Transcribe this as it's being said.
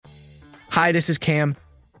Hi, this is Cam,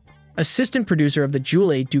 assistant producer of the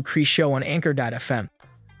Julie Ducree Show on Anchor.fm.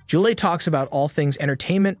 Julie talks about all things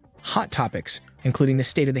entertainment, hot topics, including the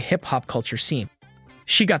state of the hip-hop culture scene.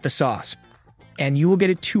 She got the sauce, and you will get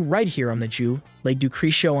it too right here on the Julie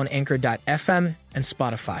Ducree Show on Anchor.fm and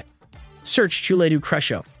Spotify. Search Julie Ducree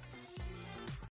Show.